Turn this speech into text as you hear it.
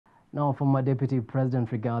Now, former Deputy President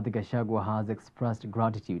Rigathi Gachagua has expressed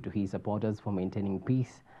gratitude to his supporters for maintaining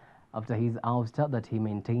peace after his ouster that he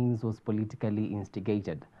maintains was politically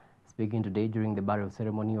instigated. Speaking today during the burial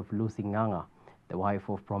ceremony of Lucy Ng'ang'a, the wife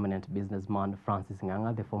of prominent businessman Francis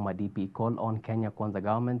Ng'ang'a, the former DP called on Kenya Kwanza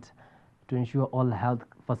government to ensure all health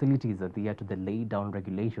facilities adhere to the laid down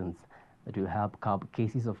regulations that will help curb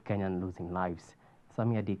cases of Kenyan losing lives.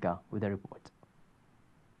 Samia Dika with a report.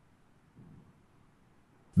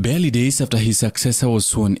 Barely days after his successor was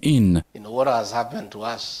sworn in, what has happened to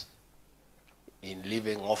us in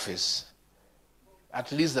leaving office, at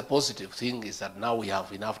least the positive thing is that now we have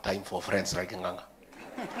enough time for friends like Ng'ang'a.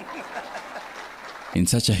 In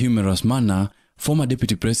such a humorous manner, former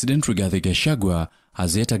Deputy President Rigathi Gachagua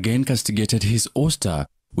has yet again castigated his ouster,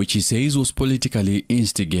 which he says was politically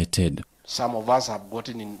instigated. Some of us have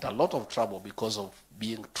gotten in a lot of trouble because of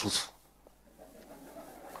being truthful.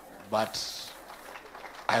 But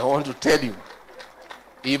I want to tell you,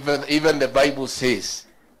 even the Bible says,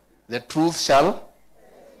 the truth shall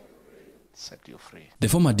set you free. The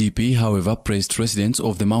former DP, however, praised residents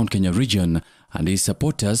of the Mt.Kenya region and his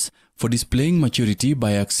supporters for displaying maturity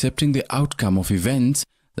by accepting the outcome of events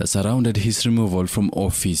that surrounded his removal from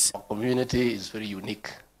office. Our community is very unique,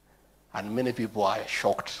 and many people are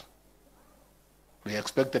shocked. We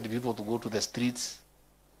expected people to go to the streets,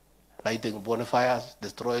 lighting bonfires,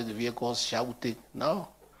 destroying the vehicles, shouting. No.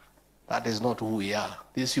 That is not who we are.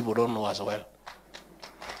 These people don't know us well.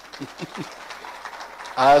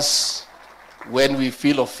 As when we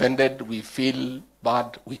feel offended, we feel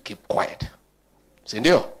bad, we keep quiet.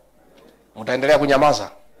 Sindio? Mutaendelea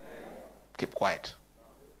kunyamaza? Keep quiet.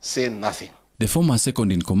 Say nothing. The former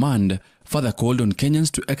second in command further called on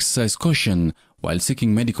Kenyans to exercise caution while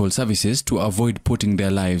seeking medical services to avoid putting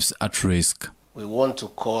their lives at risk. We want to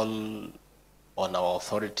call on our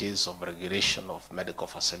authorities of regulation of medical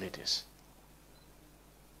facilities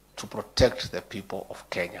to protect the people of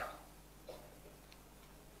Kenya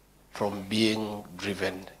from being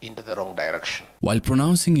driven into the wrong direction. While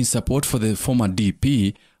pronouncing his support for the former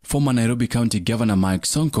DP, former Nairobi County Governor Mike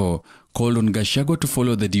Sonko called on Gachagua to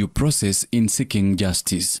follow the due process in seeking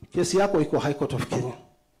justice. Kesi yako iko High Court of Kenya.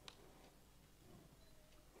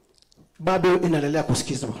 Bado inaendelea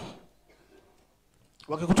kusikizwa.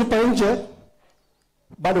 Wakikutupa nje,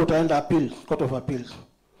 bado utaenda appeal, Court of Appeal.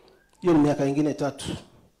 Hiyo ni miaka ingine 3.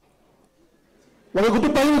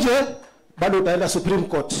 Wakikutupa nje, bado utaenda Supreme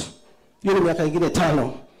Court. Hiyo ni miaka ingine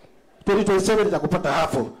 5. 2027 itakupata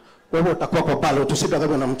hapo. Wewe utakuwa kwa balo,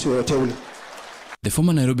 tusidanganywe na mtu yote ule. The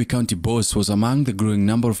former Nairobi County boss was among the growing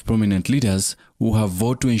number of prominent leaders who have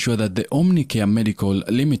vowed to ensure that the Omnicare Medical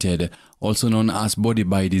Limited, also known as Body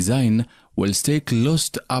by Design, will stay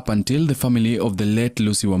closed up until the family of the late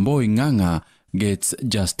Lucy Ng'ang'a gets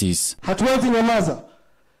justice. Hatuwezi nyamaza.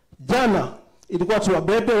 Jana ilikuwa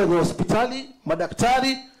tuwabebe wenye hospitali,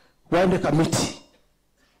 madaktari waende kamiti.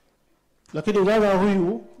 Lakini Ng'ang'a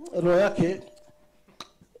huyu roho yake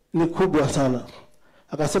ni kubwa sana.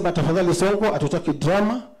 Akasema tafadhali Sonko, hatutaki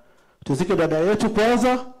drama, tuzike dada yetu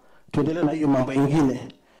kwanza, tuendelee na hiyo mambo mengine.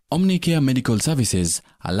 Omnicare Medical Services,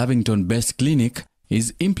 a Lavington-based clinic,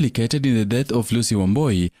 is implicated in the death of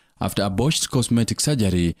Lucy after a botched cosmetic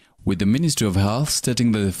surgery, with the Ministry of Health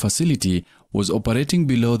stating that the facility was operating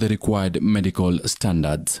below the required medical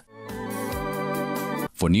standards.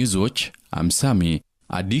 For Newswatch, I'm Sami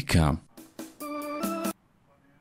Adika.